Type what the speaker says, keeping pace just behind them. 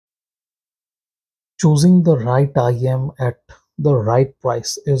Choosing the right IM at the right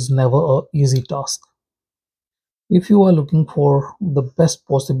price is never an easy task. If you are looking for the best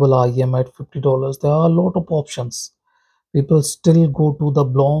possible IM at $50, there are a lot of options. People still go to the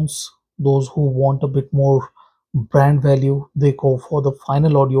blondes. Those who want a bit more brand value, they go for the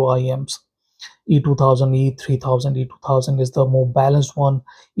final audio IMs. E2000, E3000. E2000 is the more balanced one.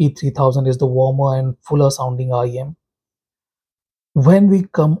 E3000 is the warmer and fuller sounding IM. When we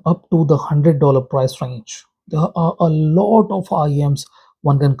come up to the $100 price range, there are a lot of IMs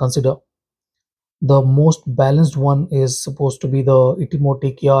one can consider. The most balanced one is supposed to be the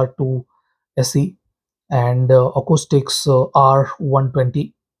Itimote KR2 SE and acoustics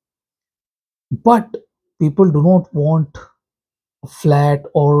R120. But people do not want a flat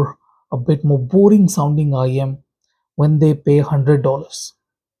or a bit more boring sounding IM when they pay $100.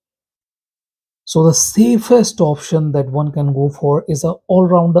 So the safest option that one can go for is a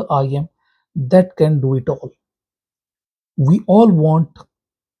all-rounder IM that can do it all. We all want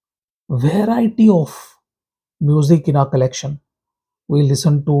variety of music in our collection. We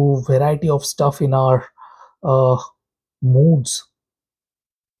listen to variety of stuff in our uh, moods.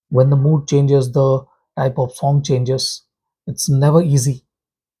 When the mood changes, the type of song changes. It's never easy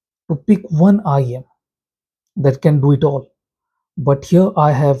to pick one IM that can do it all. But here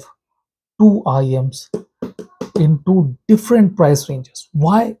I have two IMs in two different price ranges.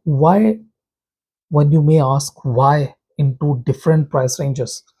 Why, when you may ask, why in two different price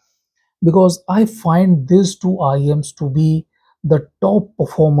ranges? Because I find these two IMs to be the top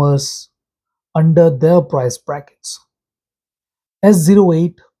performers under their price brackets.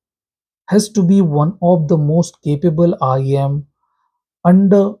 S08 has to be one of the most capable IM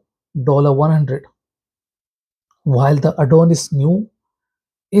under $100, while the Adonis new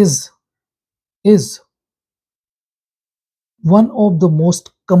is is one of the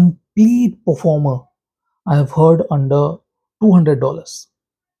most complete performer I have heard under $200.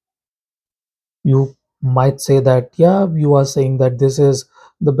 You might say that, yeah, you are saying that this is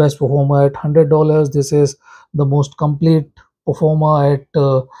the best performer at $100. This is the most complete performer at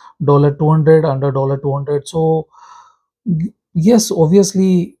 $200, under $200. So yes,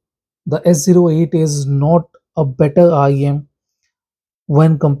 obviously the S08 is not a better IM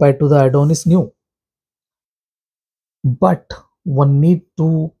when compared to the Adonis new. But one need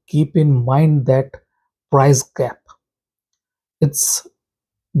to keep in mind that price gap. It's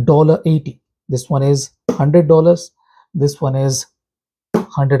 $80. This one is $100. This one is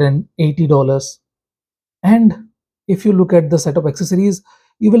 $180. And if you look at the set of accessories,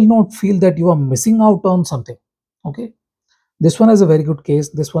 you will not feel that you are missing out on something. Okay. This one has a very good case.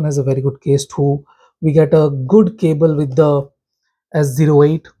 This one has a very good case too. We get a good cable with the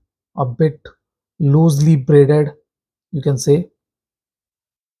S08, a bit loosely braided, you can say.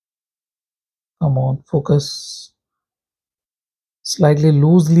 Come on, focus. Slightly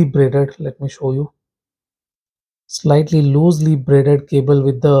loosely braided. Let me show you. Slightly loosely braided cable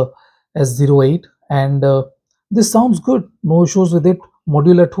with the S08, and this sounds good. No issues with it.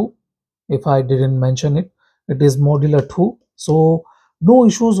 Modular too. If I didn't mention it, it is modular too. So no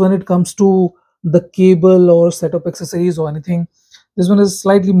issues when it comes to the cable or setup accessories or anything. This one is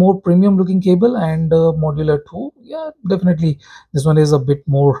slightly more premium looking cable and modular too. Yeah, definitely this one is a bit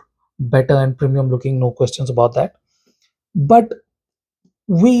more better and premium looking, no questions about that. But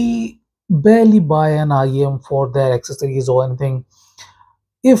we barely buy an IM for their accessories or anything.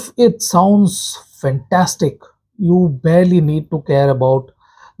 If it sounds fantastic, you barely need to care about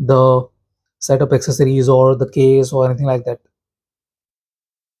the setup accessories or the case or anything like that.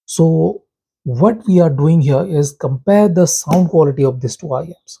 So what we are doing here is compare the sound quality of these two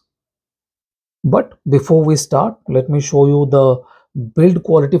IMs. But before we start, let me show you the build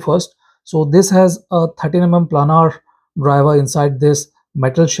quality first. So this has a 13mm planar driver inside this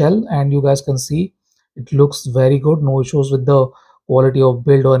metal shell, and you guys can see it looks very good. No issues with the quality of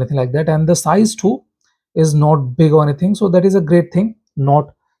build or anything like that. And the size too is not big or anything. So that is a great thing.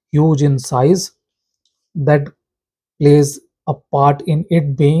 Not huge in size. That plays a part in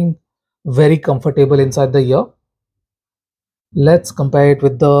it being very comfortable inside the ear. Let's compare it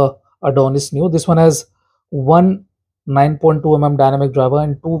with the Adonis new. This one has one 9.2 mm dynamic driver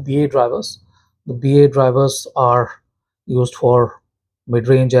and two BA drivers. The BA drivers are used for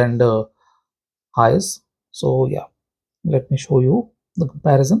mid-range and highs. So yeah, let me show you the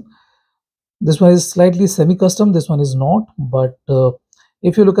comparison. This one is slightly semi-custom, this one is not, but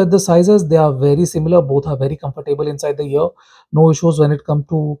if you look at the sizes, they are very similar. Both are very comfortable inside the ear. No issues when it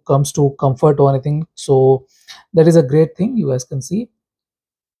comes to comfort or anything. So that is a great thing. You guys can see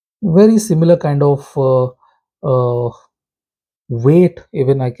very similar kind of weight.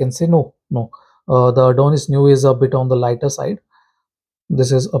 Even I can say no. The Adonis New is a bit on the lighter side.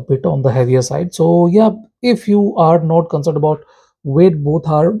 This is a bit on the heavier side. So yeah, if you are not concerned about weight, both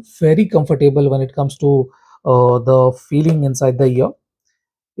are very comfortable when it comes to the feeling inside the ear.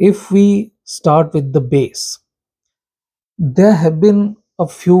 If we start with the bass, there have been a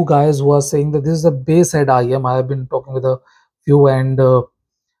few guys who are saying that this is a bass head IM. I have been talking with a few, and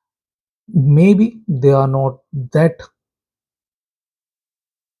maybe they are not that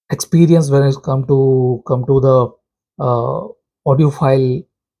experienced when it come to the audiophile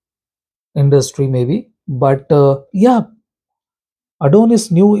industry, maybe. But yeah,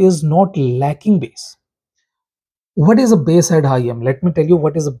 Adonis New is not lacking bass. What is a bass head IM? Let me tell you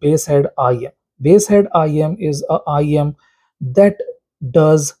what is a bass head IM. Bass head IM is a IM that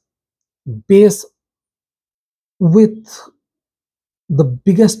does bass with the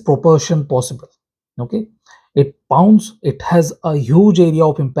biggest proportion possible. Okay, it pounds, it has a huge area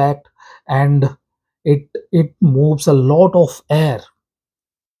of impact, and it moves a lot of air.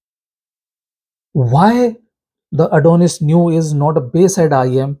 Why the Adonis New is not a bass head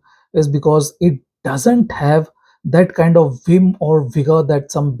IM is because it doesn't have that kind of vim or vigor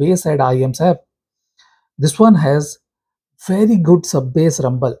that some bass head IMs have. This one has very good sub bass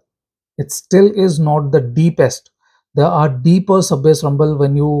rumble. It still is not the deepest. There are deeper sub bass rumble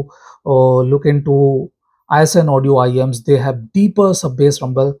when you look into ISN audio IMs. They have deeper sub bass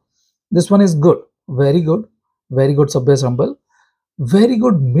rumble. This one is good, very good sub bass rumble. Very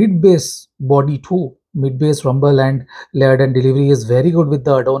good mid bass body too. Mid bass rumble and layered and delivery is very good with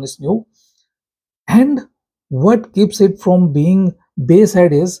the Adonis New. And what keeps it from being bass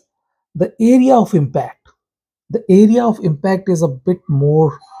head is the area of impact. The area of impact is a bit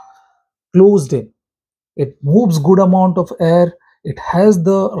more closed in. It moves good amount of air. It has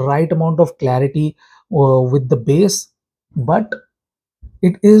the right amount of clarity with the bass, but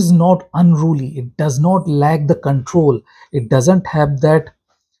it is not unruly. It does not lack the control. It doesn't have that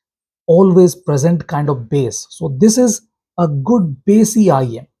always present kind of bass. So this is a good bassy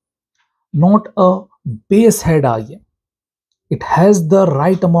IM, not a bass head IM. It has the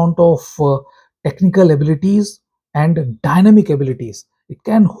right amount of technical abilities and dynamic abilities. It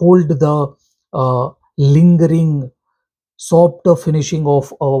can hold the lingering, softer finishing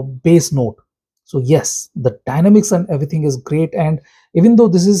of a bass note. So yes, the dynamics and everything is great. And even though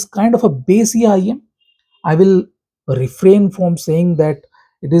this is kind of a bassy IM, I will refrain from saying that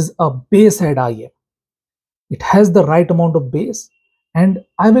it is a bass head IM. It has the right amount of bass, and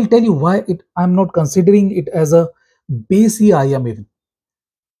I will tell you why I'm not considering it as a bassy IM even.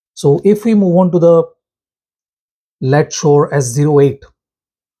 So if we move on to the LetShuoer S08,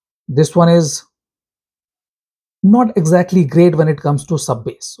 this one is not exactly great when it comes to sub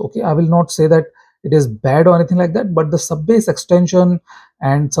bass. Okay, I will not say that it is bad or anything like that, but the sub bass extension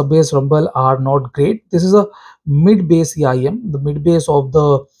and sub bass rumble are not great. This is a mid bass IM. The mid bass of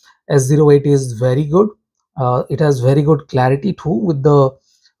the S08 is very good. It has very good clarity too with the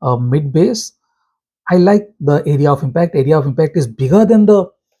mid bass. I like the area of impact. Area of impact is bigger than the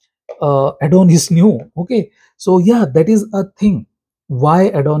Adonis New. Okay, so yeah, that is a thing. Why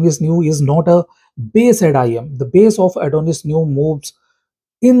Adonis New is not a bass head IM. The bass of Adonis New moves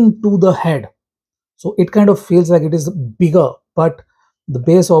into the head, so it kind of feels like it is bigger, but the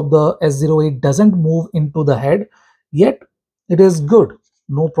bass of the S08 doesn't move into the head, yet it is good.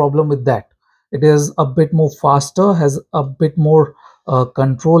 No problem with that. It is a bit more faster, has a bit more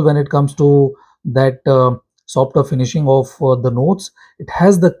control when it comes to that softer finishing of the notes. It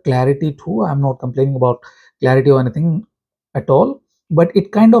has the clarity too. I'm not complaining about clarity or anything at all, but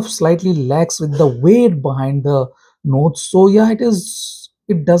it kind of slightly lacks with the weight behind the notes. So yeah,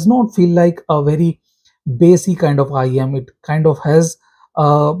 it does not feel like a very bassy kind of IM. It kind of has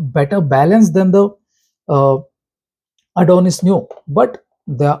a better balance than the uh, Adonis New. But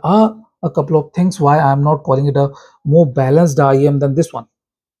there are a couple of things why I'm not calling it a more balanced IM than this one.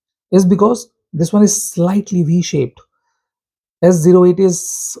 Is because this one is slightly V-shaped. S08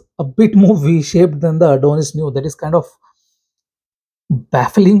 is a bit more V-shaped than the Adonis New. That is kind of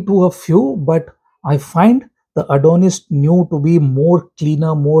baffling to a few, but I find the Adonis New to be more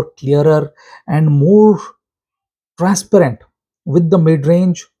cleaner, more clearer, and more transparent with the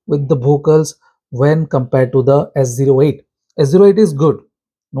mid-range, with the vocals when compared to the S08. S08 is good,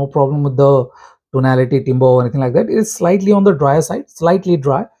 no problem with the tonality, timbre, or anything like that. It is slightly on the drier side, slightly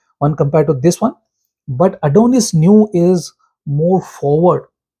dry when compared to this one. But Adonis New is more forward.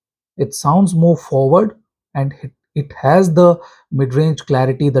 It sounds more forward, and it has the mid-range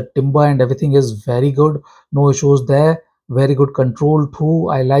clarity. The timbre and everything is very good. No issues there. Very good control too.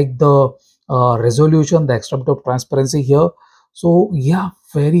 I like the resolution, the extra bit of transparency here. So yeah,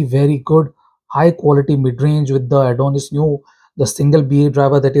 very good high quality mid-range with the Adonis new. The single BA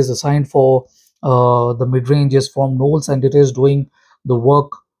driver that is assigned for the mid-range is from Knowles, and it is doing the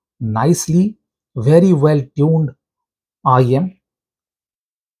work nicely. Very well tuned IM.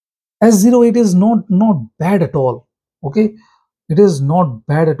 S08 is not bad at all. Okay, it is not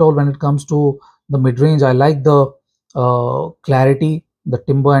bad at all when it comes to the mid-range. I like the clarity, the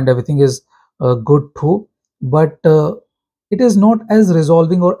timbre and everything is good too, but it is not as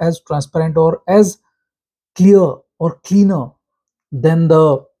resolving or as transparent or as clear or cleaner than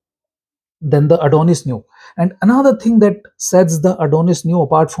the Adonis new. And another thing that sets the Adonis new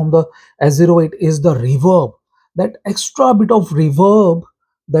apart from the S08 is the reverb. That extra bit of reverb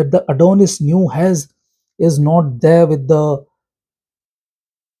that the Adonis new has is not there with the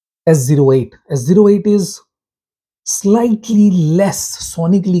S08. S08 is slightly less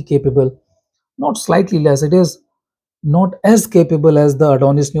sonically capable. Not slightly less, it is not as capable as the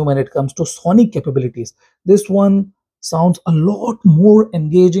Adonis new when it comes to sonic capabilities. This one sounds a lot more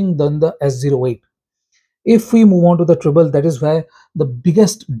engaging than the S08. If we move on to the treble, that is where the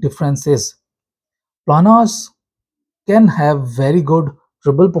biggest difference is. Planars can have very good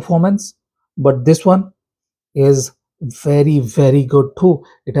treble performance, but this one is very good too.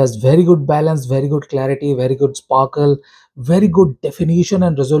 It has very good balance, very good clarity, very good sparkle, very good definition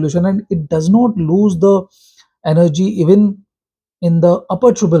and resolution, and it does not lose the energy even in the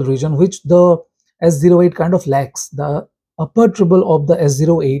upper treble region, which the S08 kind of lacks. The upper treble of the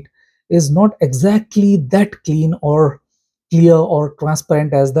S08 is not exactly that clean or clear or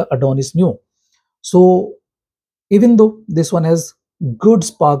transparent as the Adonis new. So even though this one has good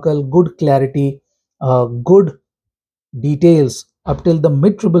sparkle, good clarity, good details up till the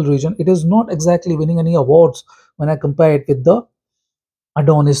mid treble region, it is not exactly winning any awards when I compare it with the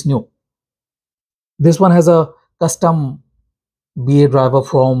Adonis new. This one has a custom BA driver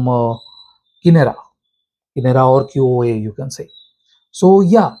from Kinera, Kinera or QoA, you can say. So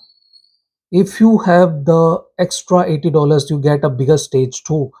yeah, if you have the extra $80, you get a bigger stage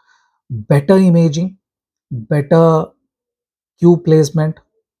too, better imaging, better cue placement,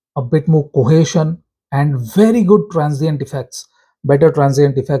 a bit more cohesion, and very good transient effects, better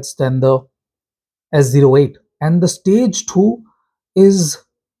transient effects than the S08. And the stage 2 is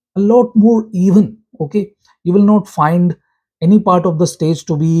a lot more even. Okay, you will not find any part of the stage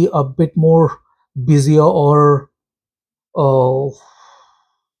to be a bit more busier or uh,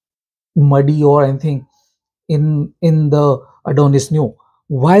 muddy or anything in the Adonis new,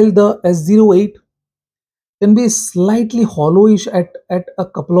 while the S08 can be slightly hollowish at a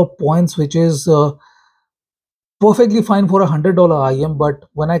couple of points, which is perfectly fine for $100 IM. But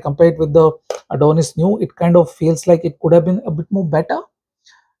when I compare it with the Adonis new, it kind of feels like it could have been a bit more better.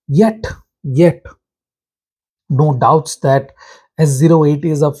 Yet no doubts that S08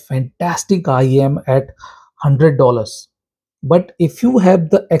 is a fantastic IM at $100. But if you have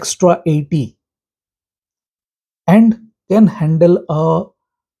the extra 80 and can handle a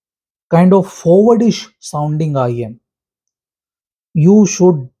kind of forwardish sounding IM, you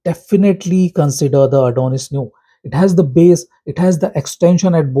should definitely consider the Adonis new. It has the bass, it has the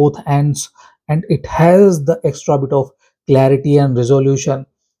extension at both ends, and it has the extra bit of clarity and resolution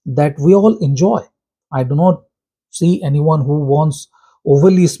that we all enjoy. I do not see anyone who wants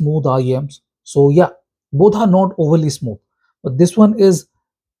overly smooth IMs. So yeah, both are not overly smooth, but this one is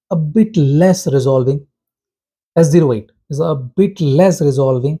a bit less resolving. S08 is a bit less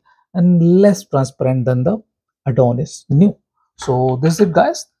resolving and less transparent than the Adonis new. So this is it,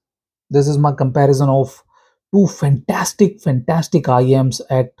 guys. This is my comparison of two fantastic IMs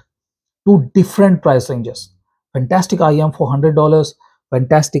at two different price ranges. Fantastic IM for $100,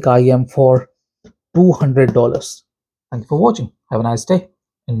 fantastic IM for $200. Thank you for watching. Have a nice day.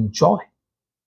 Enjoy.